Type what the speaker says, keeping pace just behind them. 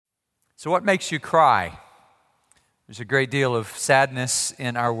So what makes you cry? There's a great deal of sadness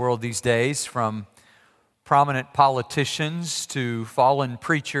in our world these days, from prominent politicians to fallen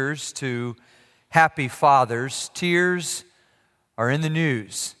preachers to happy fathers. Tears are in the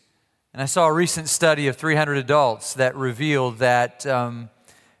news. And I saw a recent study of 300 adults that revealed that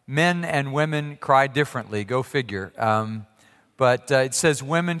men and women cry differently. Go figure. But it says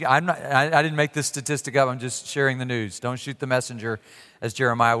women, I didn't make this statistic up, I'm just sharing the news. Don't shoot the messenger, as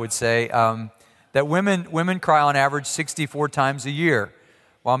Jeremiah would say. That women cry on average 64 times a year,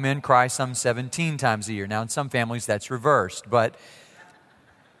 while men cry some 17 times a year. Now, in some families, that's reversed, but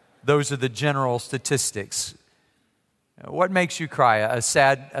those are the general statistics. What makes you cry? A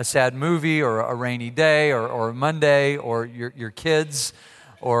sad movie, or a rainy day, or Monday, or your kids,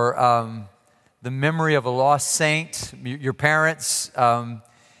 or the memory of a lost saint, your parents.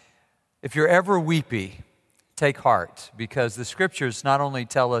 If you're ever weepy, take heart, because the Scriptures not only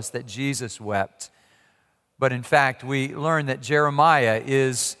tell us that Jesus wept, but in fact, we learn that Jeremiah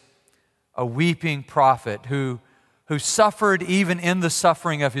is a weeping prophet who suffered even in the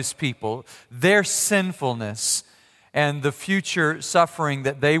suffering of his people, their sinfulness and the future suffering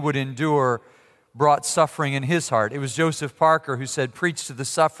that they would endure brought suffering in his heart. It was Joseph Parker who said, "Preach to the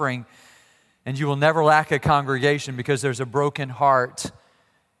suffering, and you will never lack a congregation, because there's a broken heart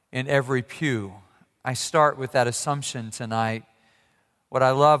in every pew." I start with that assumption tonight. What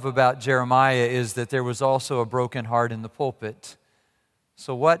I love about Jeremiah is that there was also a broken heart in the pulpit.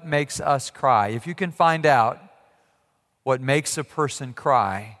 So what makes us cry? If you can find out what makes a person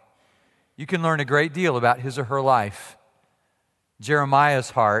cry, you can learn a great deal about his or her life. Jeremiah's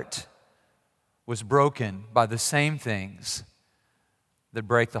heart was broken by the same things that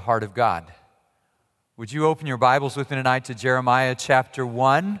break the heart of God. Would you open your Bibles with me tonight to Jeremiah chapter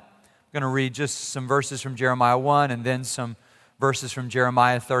 1? I'm going to read just some verses from Jeremiah 1 and then some verses from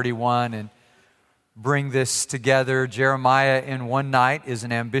Jeremiah 31 and bring this together. Jeremiah in one night is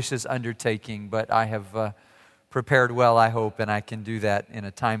an ambitious undertaking, but I have prepared well, I hope, and I can do that in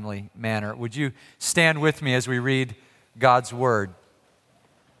a timely manner. Would you stand with me as we read God's Word?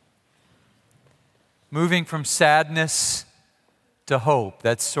 Moving from sadness to hope.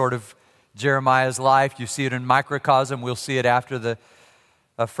 That's sort of Jeremiah's life. You see it in microcosm. We'll see it after the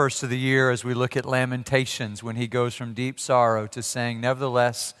first of the year as we look at Lamentations, when he goes from deep sorrow to saying,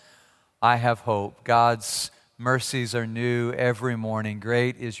 "Nevertheless, I have hope. God's mercies are new every morning.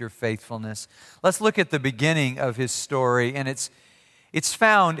 Great is your faithfulness." Let's look at the beginning of his story, and it's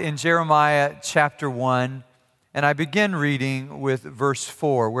found in Jeremiah chapter 1, and I begin reading with verse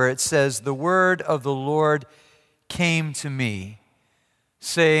 4, where it says, "The word of the Lord came to me,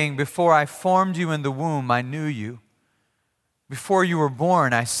 saying, before I formed you in the womb, I knew you. Before you were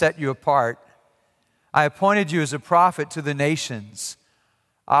born, I set you apart. I appointed you as a prophet to the nations.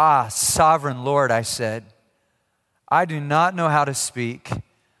 Ah, sovereign Lord," I said, "I do not know how to speak.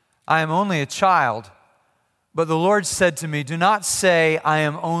 I am only a child." But the Lord said to me, "Do not say, 'I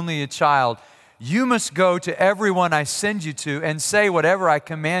am only a child.' You must go to everyone I send you to and say whatever I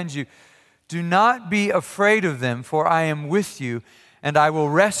command you. Do not be afraid of them, for I am with you, and I will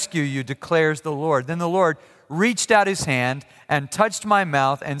rescue you, declares the Lord." Then the Lord reached out his hand and touched my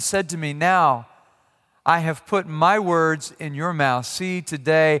mouth and said to me, "Now I have put my words in your mouth. See,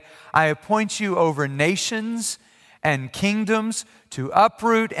 today I appoint you over nations and kingdoms, to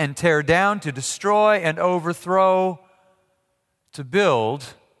uproot and tear down, to destroy and overthrow, to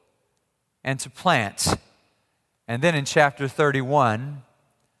build and to plant." And then in chapter 31,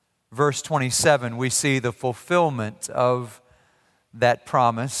 verse 27, we see the fulfillment of that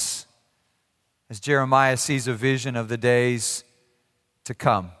promise as Jeremiah sees a vision of the days to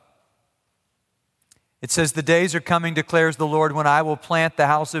come. It says, "The days are coming, declares the Lord, when I will plant the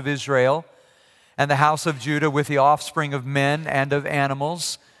house of Israel and the house of Judah with the offspring of men and of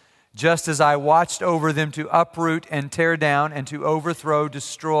animals, just as I watched over them to uproot and tear down and to overthrow,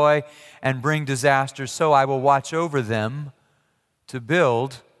 destroy, and bring disaster, so I will watch over them to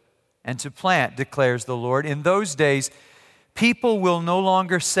build and to plant, declares the Lord. In those days, people will no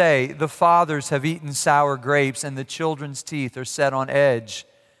longer say, 'The fathers have eaten sour grapes and the children's teeth are set on edge.'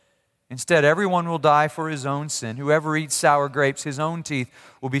 Instead, everyone will die for his own sin. Whoever eats sour grapes, his own teeth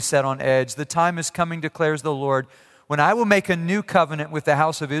will be set on edge. The time is coming, declares the Lord, when I will make a new covenant with the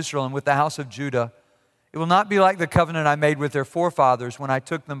house of Israel and with the house of Judah. It will not be like the covenant I made with their forefathers when I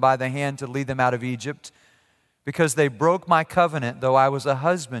took them by the hand to lead them out of Egypt, because they broke my covenant, though I was a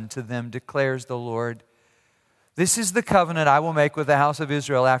husband to them, declares the Lord. This is the covenant I will make with the house of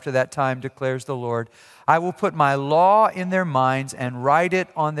Israel after that time, declares the Lord. I will put my law in their minds and write it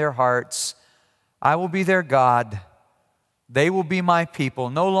on their hearts. I will be their God. They will be my people.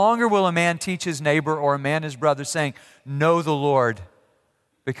 No longer will a man teach his neighbor or a man his brother, saying, know the Lord,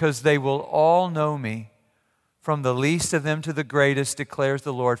 because they will all know me, from the least of them to the greatest, declares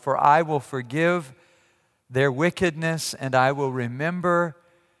the Lord. For I will forgive their wickedness, and I will remember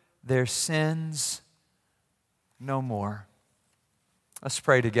their sins no more. Let's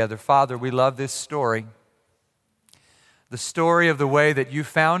pray together. Father, we love this story. The story of the way that you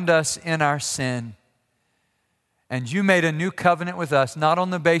found us in our sin. And you made a new covenant with us, not on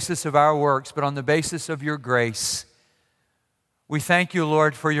the basis of our works, but on the basis of your grace. We thank you,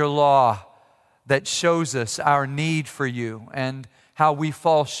 Lord, for your law that shows us our need for you and how we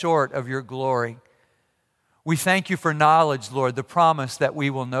fall short of your glory. We thank you for knowledge, Lord, the promise that we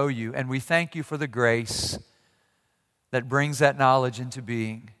will know you. And we thank you for the grace that brings that knowledge into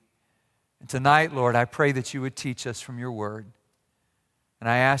being. And tonight, Lord, I pray that you would teach us from your word. And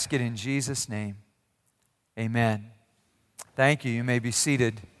I ask it in Jesus' name. Amen. Thank you. You may be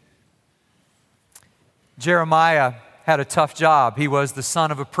seated. Jeremiah had a tough job. He was the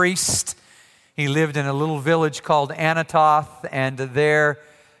son of a priest. He lived in a little village called Anathoth, and there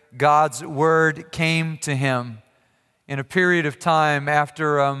God's word came to him in a period of time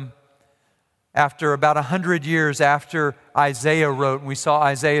after about 100 years after Isaiah wrote. And we saw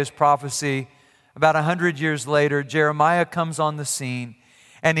Isaiah's prophecy. About 100 years later, Jeremiah comes on the scene.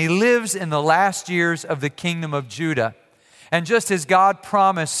 And he lives in the last years of the kingdom of Judah. And just as God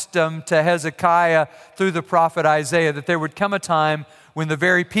promised to Hezekiah through the prophet Isaiah that there would come a time when the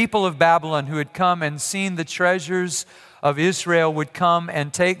very people of Babylon who had come and seen the treasures of Israel would come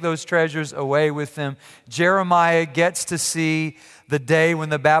and take those treasures away with them, Jeremiah gets to see the day when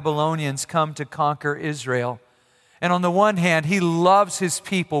the Babylonians come to conquer Israel. And on the one hand, he loves his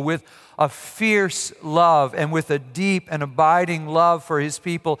people with a fierce love and with a deep and abiding love for his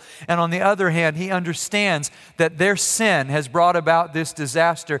people. And on the other hand, he understands that their sin has brought about this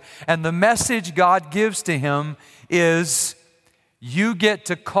disaster. And the message God gives to him is, you get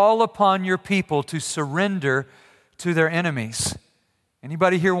to call upon your people to surrender to their enemies.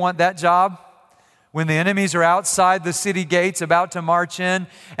 Anybody here want that job? When the enemies are outside the city gates about to march in,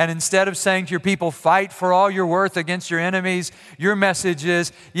 and instead of saying to your people, fight for all you're worth against your enemies, your message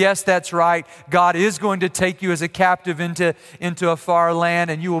is, yes, that's right. God is going to take you as a captive into a far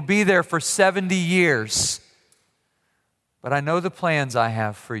land, and you will be there for 70 years. But I know the plans I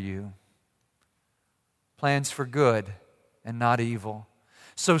have for you. Plans for good and not evil.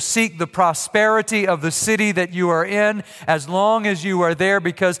 So seek the prosperity of the city that you are in as long as you are there,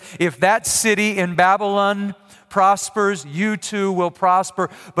 because if that city in Babylon prospers, you too will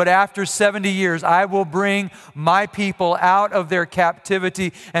prosper. But after 70 years, I will bring my people out of their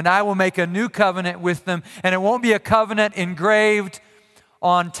captivity, and I will make a new covenant with them. And it won't be a covenant engraved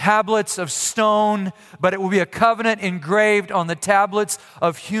on tablets of stone, but it will be a covenant engraved on the tablets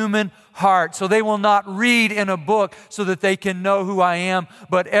of human heart. So they will not read in a book so that they can know who I am,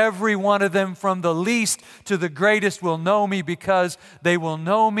 but every one of them from the least to the greatest will know me, because they will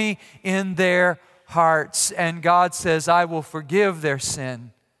know me in their hearts. And God says, I will forgive their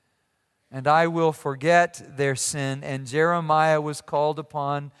sin and I will forget their sin. And Jeremiah was called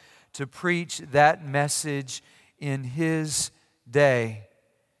upon to preach that message in his day.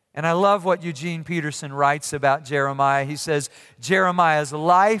 And I love what Eugene Peterson writes about Jeremiah. He says, Jeremiah's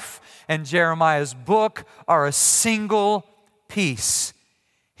life and Jeremiah's book are a single piece.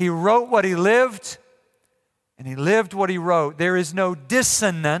 He wrote what he lived, and he lived what he wrote. There is no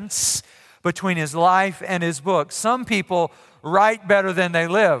dissonance between his life and his book. Some people write better than they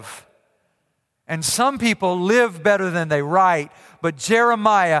live, and some people live better than they write. But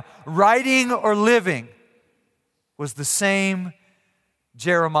Jeremiah, writing or living, was the same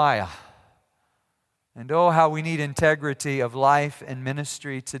Jeremiah. And oh, how we need integrity of life and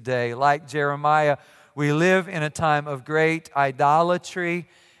ministry today. Like Jeremiah, we live in a time of great idolatry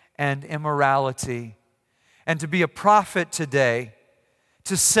and immorality. And to be a prophet today,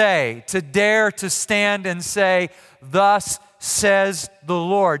 to dare to stand and say, thus says the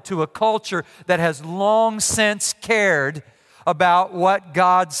Lord, to a culture that has long since cared about what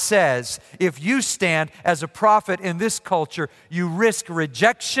God says. If you stand as a prophet in this culture, you risk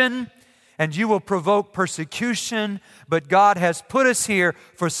rejection and you will provoke persecution. But God has put us here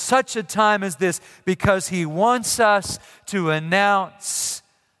for such a time as this because He wants us to announce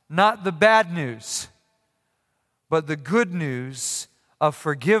not the bad news, but the good news of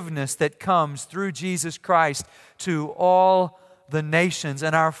forgiveness that comes through Jesus Christ to all the nations.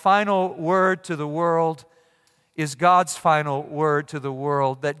 And our final word to the world is God's final word to the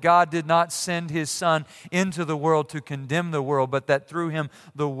world, that God did not send His Son into the world to condemn the world, but that through Him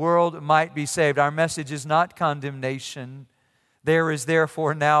the world might be saved. Our message is not condemnation, There is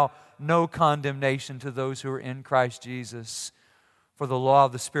therefore now no condemnation to those who are in Christ Jesus. For the law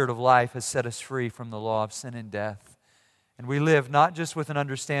of the Spirit of life has set us free from the law of sin and death. And we live not just with an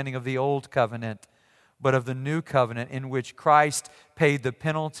understanding of the old covenant, but of the new covenant in which Christ paid the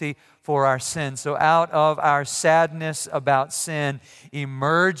penalty for our sin. So out of our sadness about sin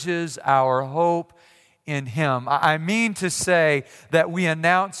emerges our hope in Him. I mean to say that we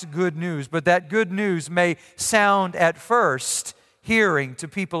announce good news, but that good news may sound at first hearing to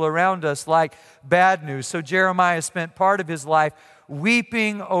people around us like bad news. So Jeremiah spent part of his life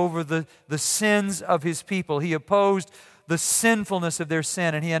weeping over the sins of his people. He opposed the sinfulness of their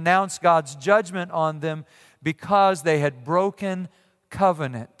sin, and he announced God's judgment on them because they had broken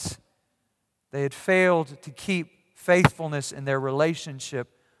covenant. They had failed to keep faithfulness in their relationship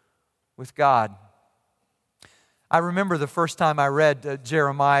with God. I remember the first time I read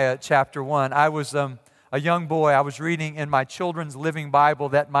Jeremiah chapter 1. I was a young boy. I was reading in my children's living Bible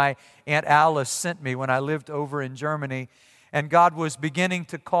that my Aunt Alice sent me when I lived over in Germany. And God was beginning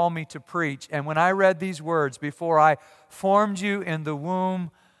to call me to preach. And when I read these words, before I formed you in the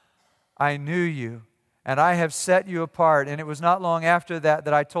womb, I knew you, and I have set you apart. And it was not long after that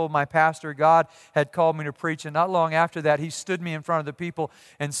that I told my pastor God had called me to preach. And not long after that, he stood me in front of the people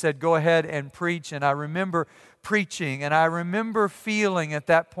and said, go ahead and preach. And I remember preaching, and I remember feeling at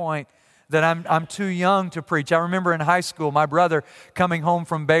that point that I'm too young to preach. I remember in high school, my brother coming home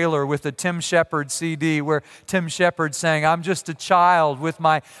from Baylor with a Tim Shepard CD where Tim Shepard sang, I'm just a child with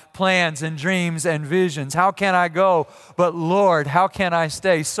my plans and dreams and visions. How can I go? But Lord, how can I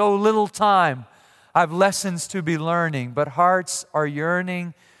stay? So little time. I've lessons to be learning, but hearts are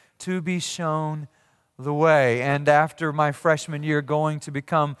yearning to be shown the way. And after my freshman year, going to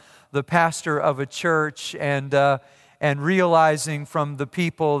become the pastor of a church and realizing from the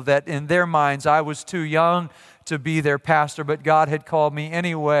people that in their minds I was too young to be their pastor, but God had called me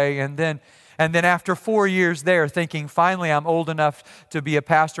anyway. And then after 4 years there, thinking finally I'm old enough to be a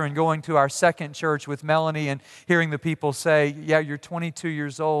pastor, and going to our second church with Melanie and hearing the people say, yeah, you're 22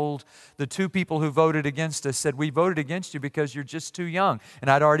 years old. The two people who voted against us said, we voted against you because you're just too young. And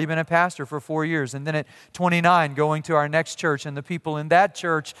I'd already been a pastor for 4 years. And then at 29, going to our next church, and the people in that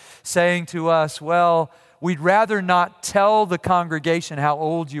church saying to us, well, we'd rather not tell the congregation how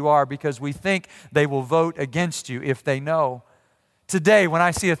old you are because we think they will vote against you if they know. Today, when I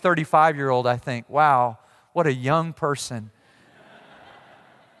see a 35-year-old, I think, wow, what a young person.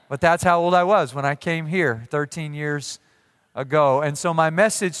 But that's how old I was when I came here 13 years ago. And so my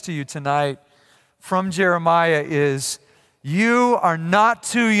message to you tonight from Jeremiah is, you are not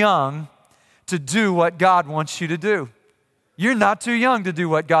too young to do what God wants you to do. You're not too young to do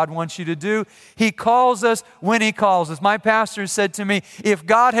what God wants you to do. He calls us when He calls us. My pastor said to me, if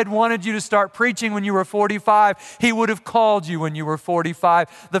God had wanted you to start preaching when you were 45, He would have called you when you were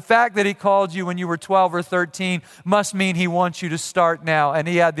 45. The fact that He called you when you were 12 or 13 must mean He wants you to start now. And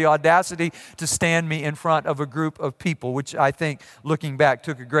He had the audacity to stand me in front of a group of people, which I think, looking back,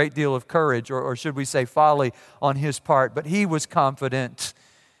 took a great deal of courage, or should we say folly, on His part. But He was confident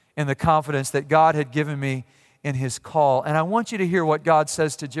in the confidence that God had given me in His call. And I want you to hear what God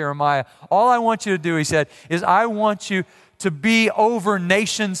says to Jeremiah. All I want you to do, He said, is I want you to be over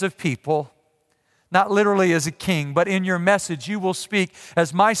nations of people, not literally as a king, but in your message you will speak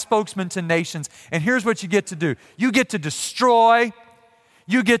as my spokesman to nations. And here's what you get to do. You get to destroy,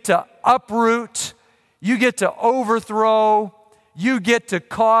 you get to uproot, you get to overthrow, you get to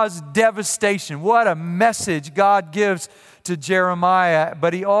cause devastation. What a message God gives to Jeremiah.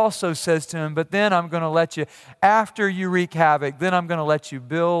 But He also says to him, but then I'm going to let you, after you wreak havoc, then I'm going to let you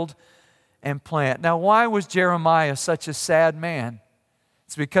build and plant. Now, why was Jeremiah such a sad man?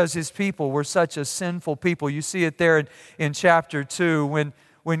 It's because his people were such a sinful people. You see it there in chapter 2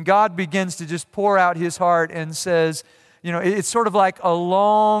 when God begins to just pour out His heart and says, you know, it's sort of like a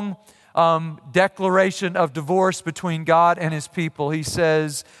long declaration of divorce between God and His people. He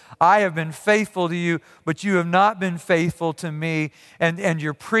says, I have been faithful to you, but you have not been faithful to me. And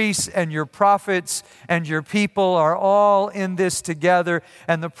your priests and your prophets and your people are all in this together.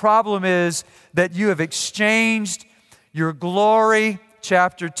 And the problem is that you have exchanged your glory.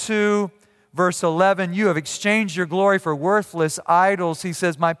 Chapter 2, verse 11, you have exchanged your glory for worthless idols. He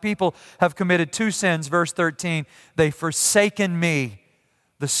says, my people have committed two sins. Verse 13, they've forsaken me,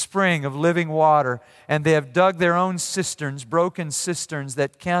 the spring of living water, and they have dug their own cisterns, broken cisterns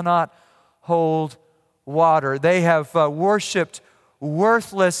that cannot hold water. They have worshipped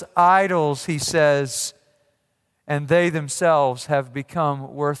worthless idols, he says, and they themselves have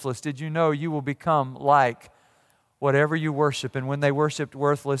become worthless. Did you know you will become like whatever you worship? And when they worshiped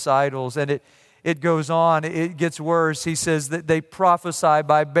worthless idols, and it goes on, it gets worse. He says that they prophesy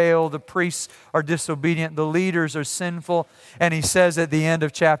by Baal, the priests are disobedient, the leaders are sinful. And he says at the end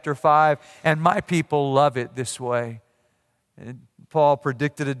of chapter 5, and my people love it this way. And Paul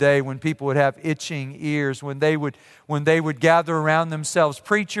predicted a day when people would have itching ears, when they would gather around themselves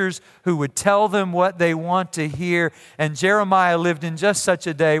preachers who would tell them what they want to hear. And Jeremiah lived in just such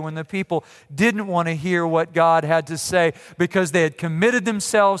a day when the people didn't want to hear what God had to say because they had committed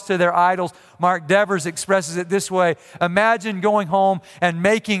themselves to their idols. Mark Devers expresses it this way: imagine going home and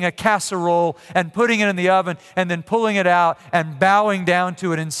making a casserole and putting it in the oven and then pulling it out and bowing down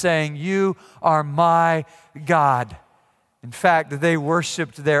to it and saying, "You are my God." In fact, they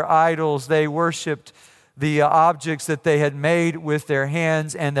worshiped their idols. They worshiped the objects that they had made with their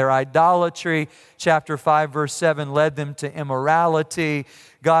hands, and their idolatry, chapter 5, verse 7, led them to immorality.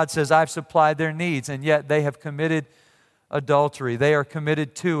 God says, I've supplied their needs, and yet they have committed adultery. They are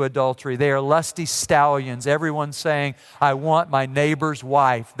committed to adultery. They are lusty stallions. Everyone's saying, I want my neighbor's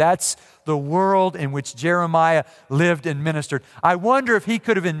wife. That's the world in which Jeremiah lived and ministered. I wonder if he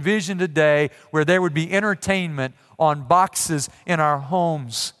could have envisioned a day where there would be entertainment on boxes in our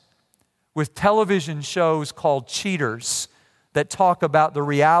homes with television shows called Cheaters that talk about the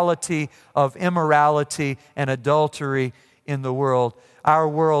reality of immorality and adultery in the world. Our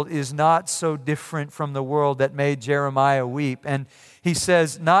world is not so different from the world that made Jeremiah weep. And he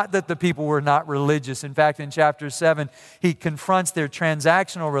says not that the people were not religious. In fact, in chapter 7, he confronts their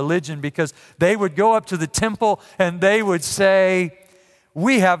transactional religion because they would go up to the temple and they would say,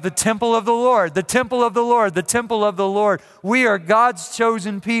 we have the temple of the Lord, the temple of the Lord, the temple of the Lord. We are God's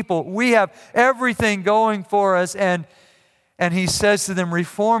chosen people. We have everything going for us. And he says to them,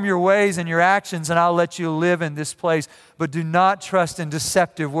 reform your ways and your actions, and I'll let you live in this place. But do not trust in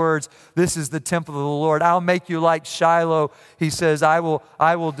deceptive words. This is the temple of the Lord. I'll make you like Shiloh. He says, I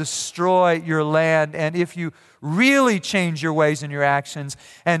will destroy your land. And if you really change your ways and your actions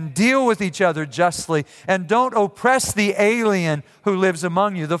and deal with each other justly and don't oppress the alien who lives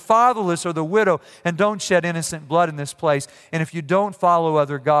among you, the fatherless or the widow, and don't shed innocent blood in this place. And if you don't follow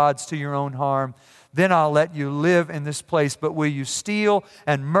other gods to your own harm, then I'll let you live in this place. But will you steal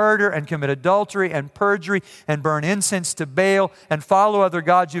and murder and commit adultery and perjury and burn incense to Baal and follow other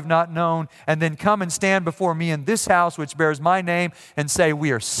gods you've not known and then come and stand before me in this house which bears my name and say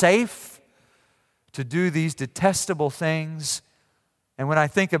we are safe to do these detestable things? And when I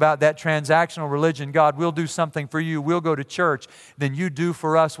think about that transactional religion, God, we'll do something for you. We'll go to church. Then you do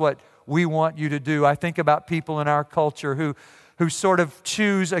for us what we want you to do. I think about people in our culture who sort of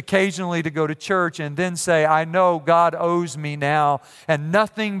choose occasionally to go to church and then say, I know God owes me now and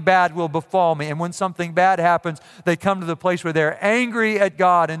nothing bad will befall me. And when something bad happens, they come to the place where they're angry at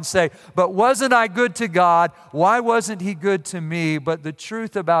God and say, but wasn't I good to God? Why wasn't He good to me? But the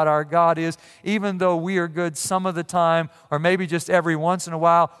truth about our God is, even though we are good some of the time, or maybe just every once in a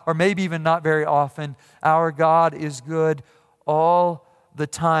while, or maybe even not very often, our God is good all the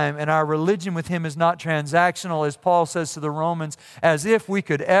time. And our religion with Him is not transactional, as Paul says to the Romans, as if we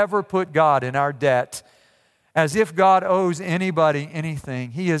could ever put God in our debt, as if God owes anybody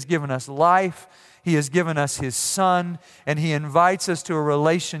anything. He has given us life. He has given us His Son, and He invites us to a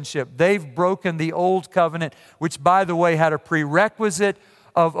relationship. They've broken the old covenant, which, by the way, had a prerequisite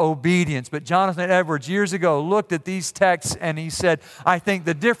of obedience. But Jonathan Edwards years ago looked at these texts and he said, I think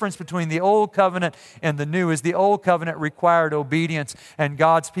the difference between the old covenant and the new is the old covenant required obedience and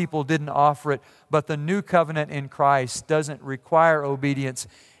God's people didn't offer it. But the new covenant in Christ doesn't require obedience.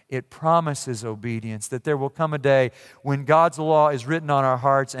 It promises obedience, that there will come a day when God's law is written on our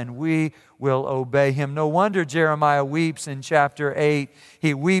hearts and we will obey Him. No wonder Jeremiah weeps in chapter 8.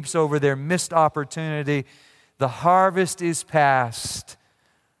 He weeps over their missed opportunity. The harvest is past.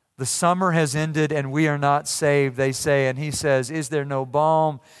 The summer has ended and we are not saved, they say. And he says, is there no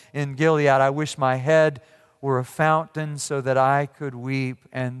balm in Gilead? I wish my head were a fountain so that I could weep.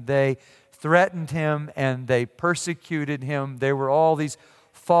 And they threatened him and they persecuted him. There were all these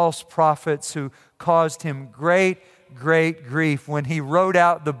false prophets who caused him great grief. When he wrote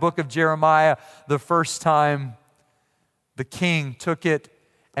out the book of Jeremiah the first time, the king took it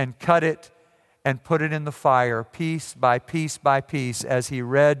and cut it and put it in the fire, piece by piece by piece, as he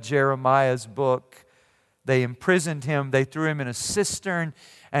read Jeremiah's book. They imprisoned him, they threw him in a cistern,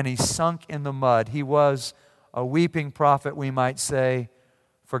 and he sunk in the mud. He was a weeping prophet, we might say,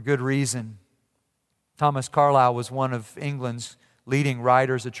 for good reason. Thomas Carlyle was one of England's leading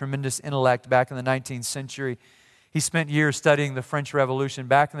writers, a tremendous intellect back in the 19th century. He spent years studying the French Revolution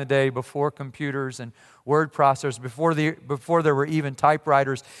back in the day before computers and word processors, before there were even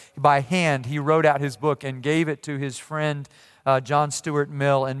typewriters. By hand, he wrote out his book and gave it to his friend John Stuart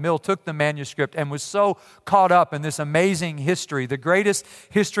Mill. And Mill took the manuscript and was so caught up in this amazing history, the greatest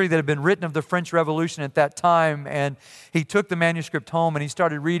history that had been written of the French Revolution at that time. And he took the manuscript home and he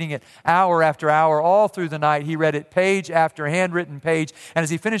started reading it hour after hour, all through the night. He read it page after handwritten page. And as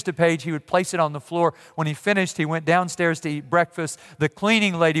he finished a page, he would place it on the floor. When he finished, he went downstairs to eat breakfast. The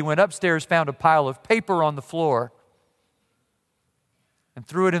cleaning lady went upstairs, found a pile of paper on the floor, and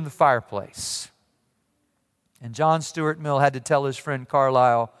threw it in the fireplace. And John Stuart Mill had to tell his friend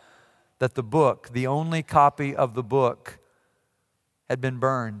Carlyle that the book, the only copy of the book, had been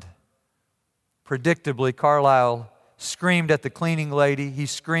burned. Predictably, Carlyle screamed at the cleaning lady. He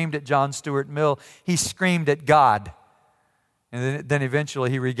screamed at John Stuart Mill. He screamed at God. And then eventually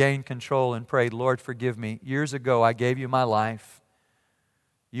he regained control and prayed, Lord, forgive me. Years ago, I gave you my life.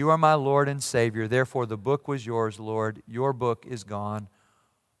 You are my Lord and Savior. Therefore, the book was yours, Lord. Your book is gone.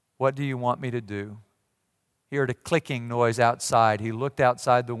 What do you want me to do? He heard a clicking noise outside. He looked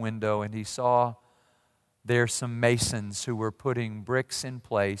outside the window and he saw there some masons who were putting bricks in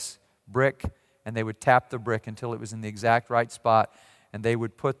place, and they would tap the brick until it was in the exact right spot, and they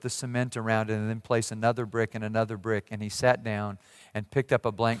would put the cement around it and then place another brick and another brick. And he sat down and picked up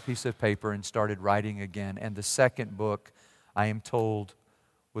a blank piece of paper and started writing again. And the second book, I am told,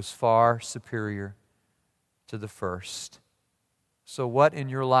 was far superior to the first. So what in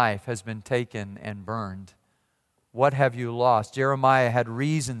your life has been taken and burned? What have you lost? Jeremiah had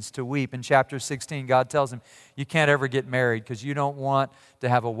reasons to weep. In chapter 16, God tells him, you can't ever get married because you don't want to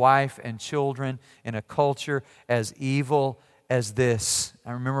have a wife and children in a culture as evil as this.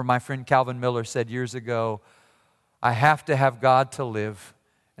 I remember my friend Calvin Miller said years ago, I have to have God to live,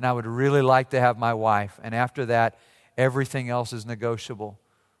 and I would really like to have my wife. And after that, everything else is negotiable.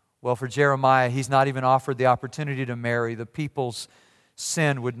 Well, for Jeremiah, he's not even offered the opportunity to marry. The people's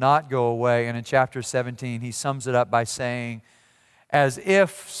sin would not go away. And in chapter 17, he sums it up by saying, as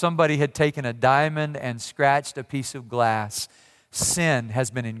if somebody had taken a diamond and scratched a piece of glass, sin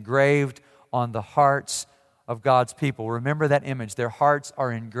has been engraved on the hearts of God's people. Remember that image. Their hearts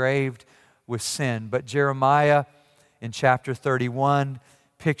are engraved with sin. But Jeremiah, in chapter 31,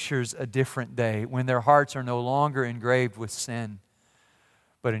 pictures a different day when their hearts are no longer engraved with sin,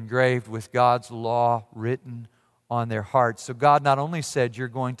 but engraved with God's law written on their hearts. So God not only said, you're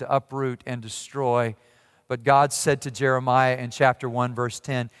going to uproot and destroy, but God said to Jeremiah in chapter 1, verse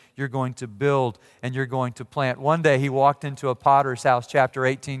 10, you're going to build and you're going to plant. One day he walked into a potter's house, chapter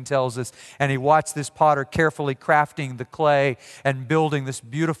 18 tells us, and he watched this potter carefully crafting the clay and building this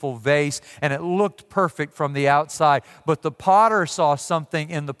beautiful vase, and it looked perfect from the outside. But the potter saw something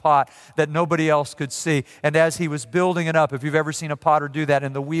in the pot that nobody else could see. And as he was building it up, if you've ever seen a potter do that,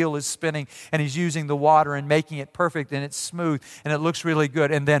 and the wheel is spinning, and he's using the water and making it perfect, and it's smooth, and it looks really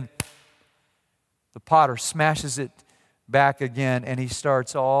good, and then the potter smashes it back again, and he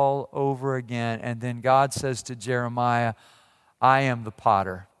starts all over again. And then God says to Jeremiah, I am the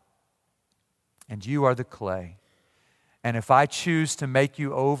potter, and you are the clay. And if I choose to make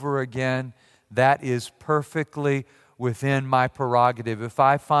you over again, that is perfectly within my prerogative. If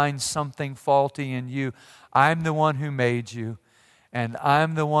I find something faulty in you, I'm the one who made you, and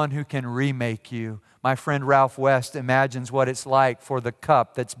I'm the one who can remake you. My friend Ralph West imagines what it's like for the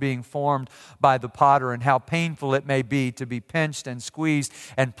cup that's being formed by the potter and how painful it may be to be pinched and squeezed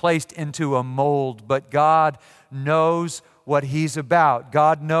and placed into a mold. But God knows what He's about.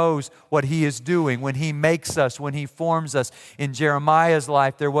 God knows what He is doing when He makes us, when He forms us. In Jeremiah's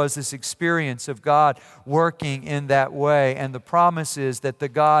life, there was this experience of God working in that way. And the promise is that the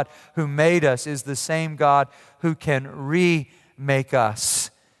God who made us is the same God who can remake us.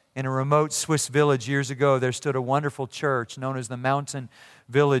 In a remote Swiss village years ago, there stood a wonderful church known as the Mountain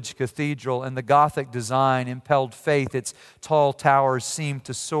Village Cathedral, and the Gothic design impelled faith. Its tall towers seemed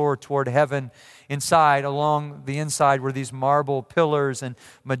to soar toward heaven. Along the inside were these marble pillars and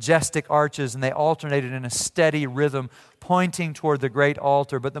majestic arches, and they alternated in a steady rhythm, pointing toward the great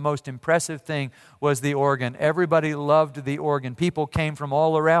altar. But the most impressive thing was the organ. Everybody loved the organ. People came from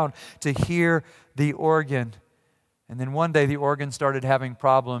all around to hear the organ. And then one day the organ started having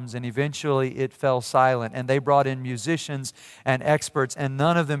problems, and eventually it fell silent. And they brought in musicians and experts, and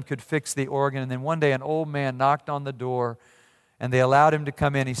none of them could fix the organ. And then one day an old man knocked on the door, and they allowed him to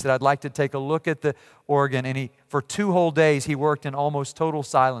come in. He said, I'd like to take a look at the organ. And for 2 whole days he worked in almost total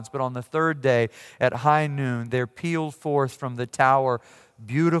silence. But on the 3rd day at high noon, there pealed forth from the tower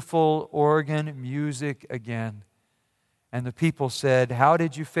beautiful organ music again. And the people said, how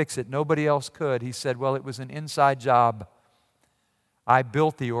did you fix it? Nobody else could. He said, well, it was an inside job. I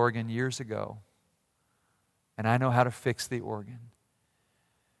built the organ years ago, and I know how to fix the organ.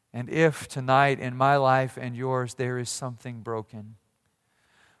 And if tonight in my life and yours there is something broken,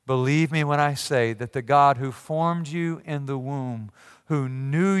 believe me when I say that the God who formed you in the womb, who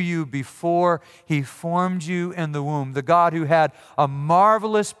knew you before He formed you in the womb, the God who had a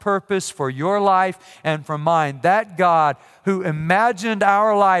marvelous purpose for your life and for mine, that God who imagined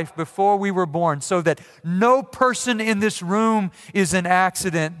our life before we were born so that no person in this room is an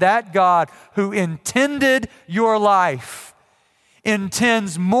accident, that God who intended your life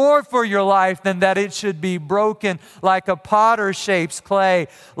intends more for your life than that it should be broken like a potter shapes clay,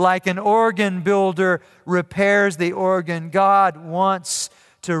 like an organ builder repairs the organ. God wants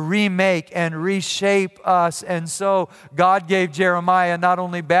to remake and reshape us. And so God gave Jeremiah not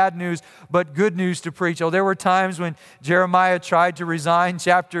only bad news, but good news to preach. Oh, there were times when Jeremiah tried to resign.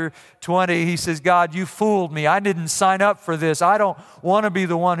 Chapter 20, he says, God, you fooled me. I didn't sign up for this. I don't want to be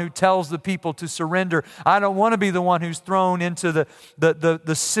the one who tells the people to surrender. I don't want to be the one who's thrown into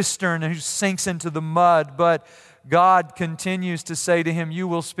the cistern and who sinks into the mud. But God continues to say to him, you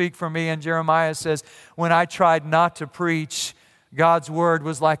will speak for me. And Jeremiah says, when I tried not to preach, God's word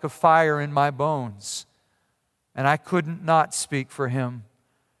was like a fire in my bones. And I couldn't not speak for Him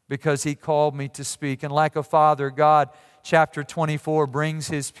because He called me to speak. And like a father, God, chapter 24, brings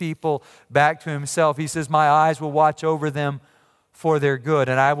His people back to Himself. He says, my eyes will watch over them for their good,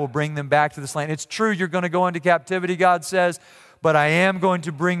 and I will bring them back to this land. It's true you're going to go into captivity, God says, but I am going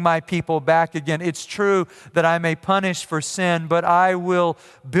to bring my people back again. It's true that I may punish for sin, but I will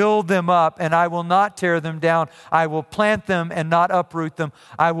build them up and I will not tear them down. I will plant them and not uproot them.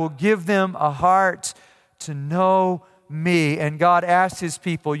 I will give them a heart to know me. And God asked His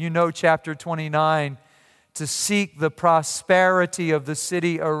people, you know chapter 29, to seek the prosperity of the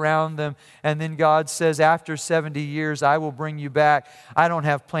city around them. And then God says, after 70 years, I will bring you back. I don't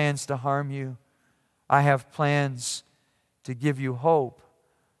have plans to harm you. I have plans to give you hope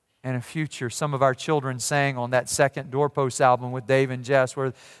and a future. Some of our children sang on that second Doorpost album with Dave and Jess,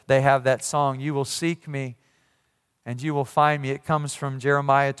 where they have that song, you will seek me and you will find me. It comes from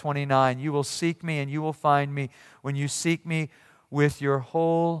Jeremiah 29. You will seek me and you will find me when you seek me with your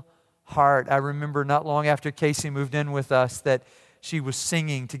whole heart. I remember not long after Casey moved in with us that she was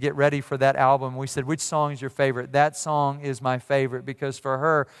singing to get ready for that album. We said, which song is your favorite? That song is my favorite, because for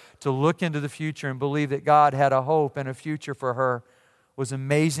her to look into the future and believe that God had a hope and a future for her was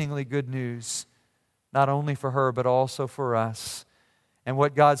amazingly good news, not only for her, but also for us. And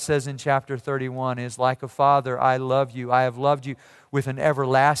what God says in chapter 31 is, like a father, I love you. I have loved you with an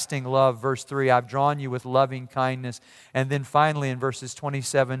everlasting love. Verse 3, I've drawn you with loving kindness. And then finally in verses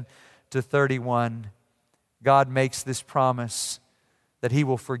 27 to 31, God makes this promise that He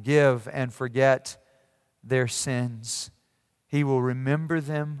will forgive and forget their sins. He will remember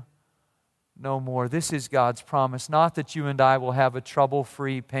them no more. This is God's promise. Not that you and I will have a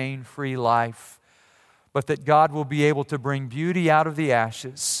trouble-free, pain-free life, but that God will be able to bring beauty out of the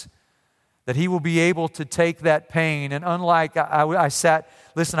ashes. That He will be able to take that pain. And unlike, I sat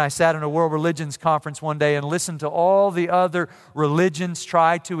in a world religions conference one day and listened to all the other religions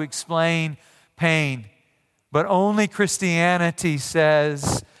try to explain pain. But only Christianity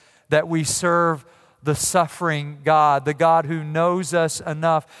says that we serve the suffering God, the God who knows us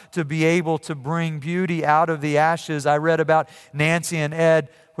enough to be able to bring beauty out of the ashes. I read about Nancy and Ed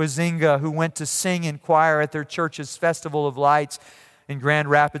Huizinga, who went to sing in choir at their church's Festival of Lights in Grand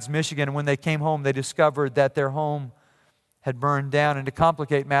Rapids, Michigan. And when they came home, they discovered that their home had burned down. And to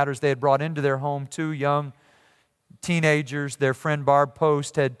complicate matters, they had brought into their home 2 young teenagers. Their friend Barb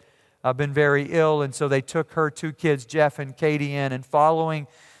Post had been very ill, and so they took her 2 kids, Jeff and Katie, in. And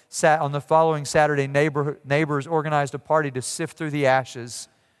on the following Saturday, neighbors organized a party to sift through the ashes.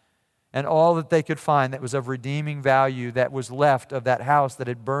 And all that they could find that was of redeeming value that was left of that house that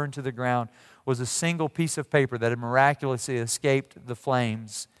had burned to the ground was a single piece of paper that had miraculously escaped the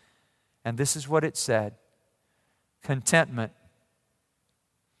flames. And this is what it said: contentment,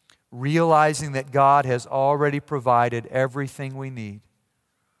 realizing that God has already provided everything we need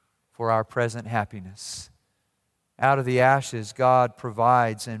for our present happiness. Out of the ashes, God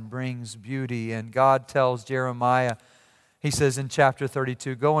provides and brings beauty. And God tells Jeremiah, He says in chapter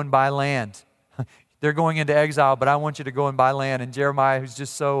 32, go and buy land. They're going into exile, but I want you to go and buy land. And Jeremiah, who's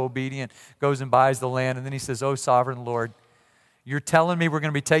just so obedient, goes and buys the land. And then he says, oh, sovereign Lord, you're telling me we're going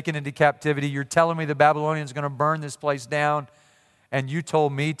to be taken into captivity. You're telling me the Babylonians are going to burn this place down. And you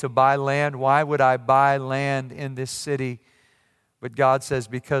told me to buy land. Why would I buy land in this city? But God says,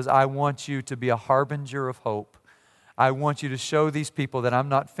 because I want you to be a harbinger of hope. I want you to show these people that I'm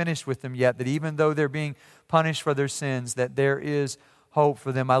not finished with them yet, that even though they're being punished for their sins, that there is hope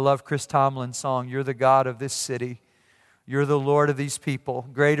for them. I love Chris Tomlin's song, You're the God of this city. You're the Lord of these people.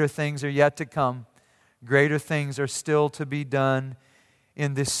 Greater things are yet to come. Greater things are still to be done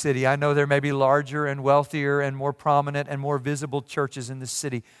in this city. I know there may be larger and wealthier and more prominent and more visible churches in this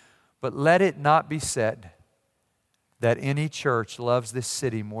city, but let it not be said that any church loves this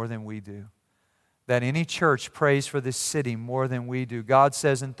city more than we do, that any church prays for this city more than we do. God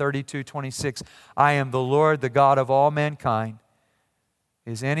says in 32:26, I am the Lord, the God of all mankind.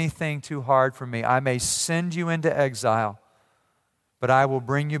 Is anything too hard for me? I may send you into exile, but I will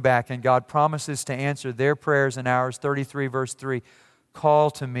bring you back. And God promises to answer their prayers and ours. 33 verse 3, call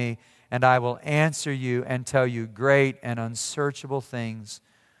to me, and I will answer you and tell you great and unsearchable things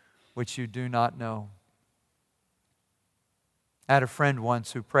which you do not know. I had a friend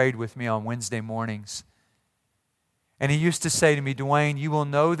once who prayed with me on Wednesday mornings. And he used to say to me, Dwayne, you will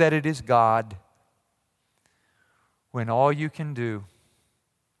know that it is God when all you can do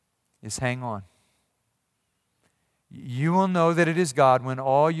is hang on. You will know that it is God when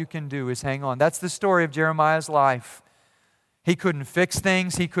all you can do is hang on. That's the story of Jeremiah's life. He couldn't fix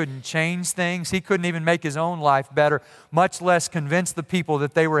things. He couldn't change things. He couldn't even make his own life better, much less convince the people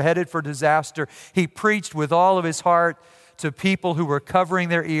that they were headed for disaster. He preached with all of his heart to people who were covering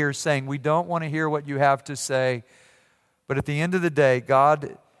their ears, saying, we don't want to hear what you have to say. But at the end of the day,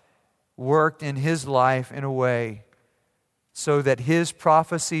 God worked in his life in a way so that his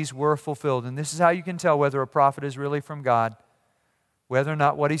prophecies were fulfilled. And this is how you can tell whether a prophet is really from God, whether or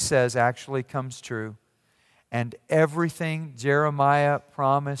not what he says actually comes true. And everything Jeremiah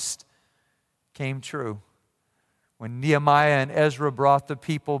promised came true. When Nehemiah and Ezra brought the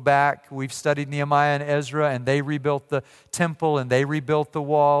people back, we've studied Nehemiah and Ezra, and they rebuilt the temple and they rebuilt the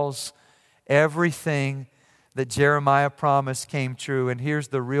walls. Everything that Jeremiah promised came true. And here's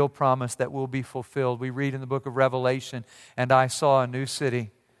the real promise that will be fulfilled. We read in the book of Revelation, and I saw a new city,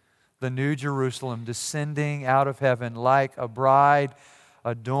 the new Jerusalem, descending out of heaven like a bride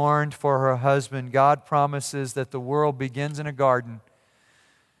adorned for her husband. God promises that the world begins in a garden.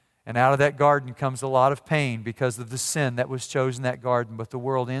 And out of that garden comes a lot of pain because of the sin that was chosen in that garden. But the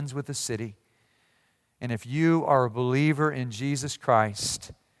world ends with a city. And if you are a believer in Jesus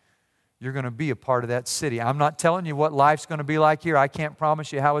Christ, you're going to be a part of that city. I'm not telling you what life's going to be like here. I can't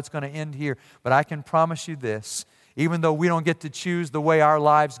promise you how it's going to end here. But I can promise you this. Even though we don't get to choose the way our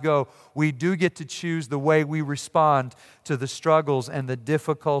lives go, we do get to choose the way we respond to the struggles and the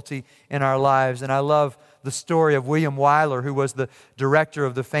difficulty in our lives. And I love the story of William Wyler, who was the director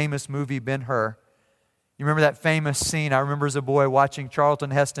of the famous movie Ben-Hur. You remember that famous scene? I remember as a boy watching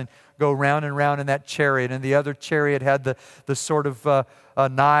Charlton Heston go round and round in that chariot, and the other chariot had the sort of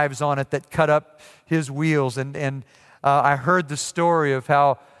knives on it that cut up his wheels. And I heard the story of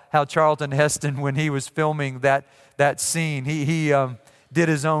how Charlton Heston, when he was filming that scene, he did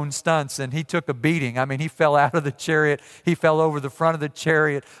his own stunts, and he took a beating. I mean, he fell out of the chariot. He fell over the front of the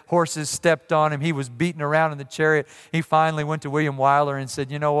chariot. Horses stepped on him. He was beaten around in the chariot. He finally went to William Wyler and said,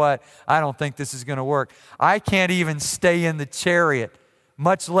 you know what? I don't think this is going to work. I can't even stay in the chariot,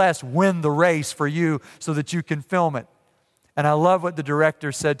 much less win the race for you so that you can film it. And I love what the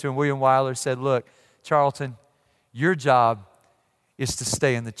director said to him. William Wyler said, look, Charlton, your job is to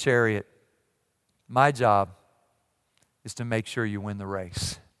stay in the chariot. My job is to make sure you win the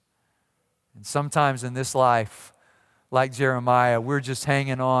race. And sometimes in this life, like Jeremiah, we're just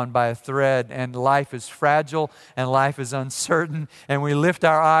hanging on by a thread, and life is fragile and life is uncertain, and we lift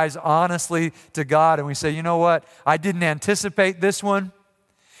our eyes honestly to God and we say, you know what? I didn't anticipate this one,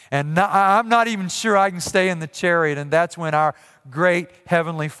 and I'm not even sure I can stay in the chariot. And that's when our great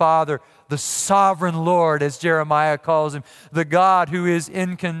Heavenly Father, the sovereign Lord, as Jeremiah calls him, the God who is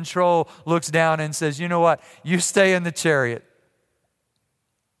in control, looks down and says, you know what? You stay in the chariot,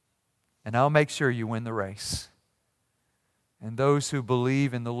 and I'll make sure you win the race. And those who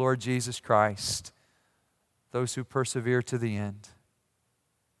believe in the Lord Jesus Christ, those who persevere to the end,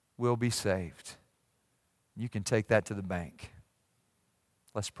 will be saved. You can take that to the bank.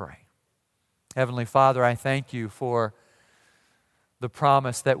 Let's pray. Heavenly Father, I thank you for the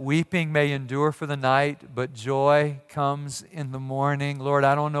promise that weeping may endure for the night, but joy comes in the morning. Lord,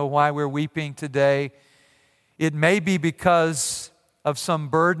 I don't know why we're weeping today. It may be because of some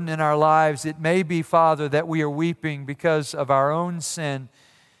burden in our lives. It may be, Father, that we are weeping because of our own sin.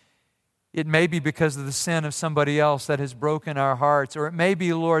 It may be because of the sin of somebody else that has broken our hearts. Or it may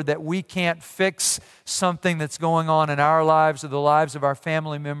be, Lord, that we can't fix something that's going on in our lives or the lives of our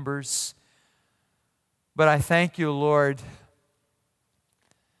family members. But I thank you, Lord,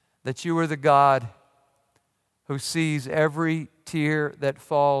 that you are the God who sees every tear that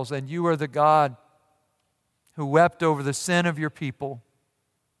falls, and you are the God who wept over the sin of your people,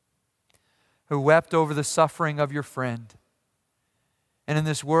 who wept over the suffering of your friend. And in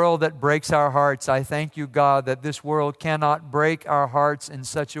this world that breaks our hearts, I thank you, God, that this world cannot break our hearts in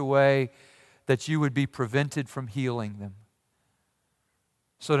such a way that you would be prevented from healing them.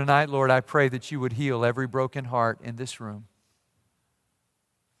 So tonight, Lord, I pray that you would heal every broken heart in this room.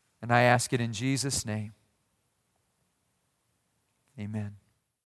 And I ask it in Jesus' name. Amen.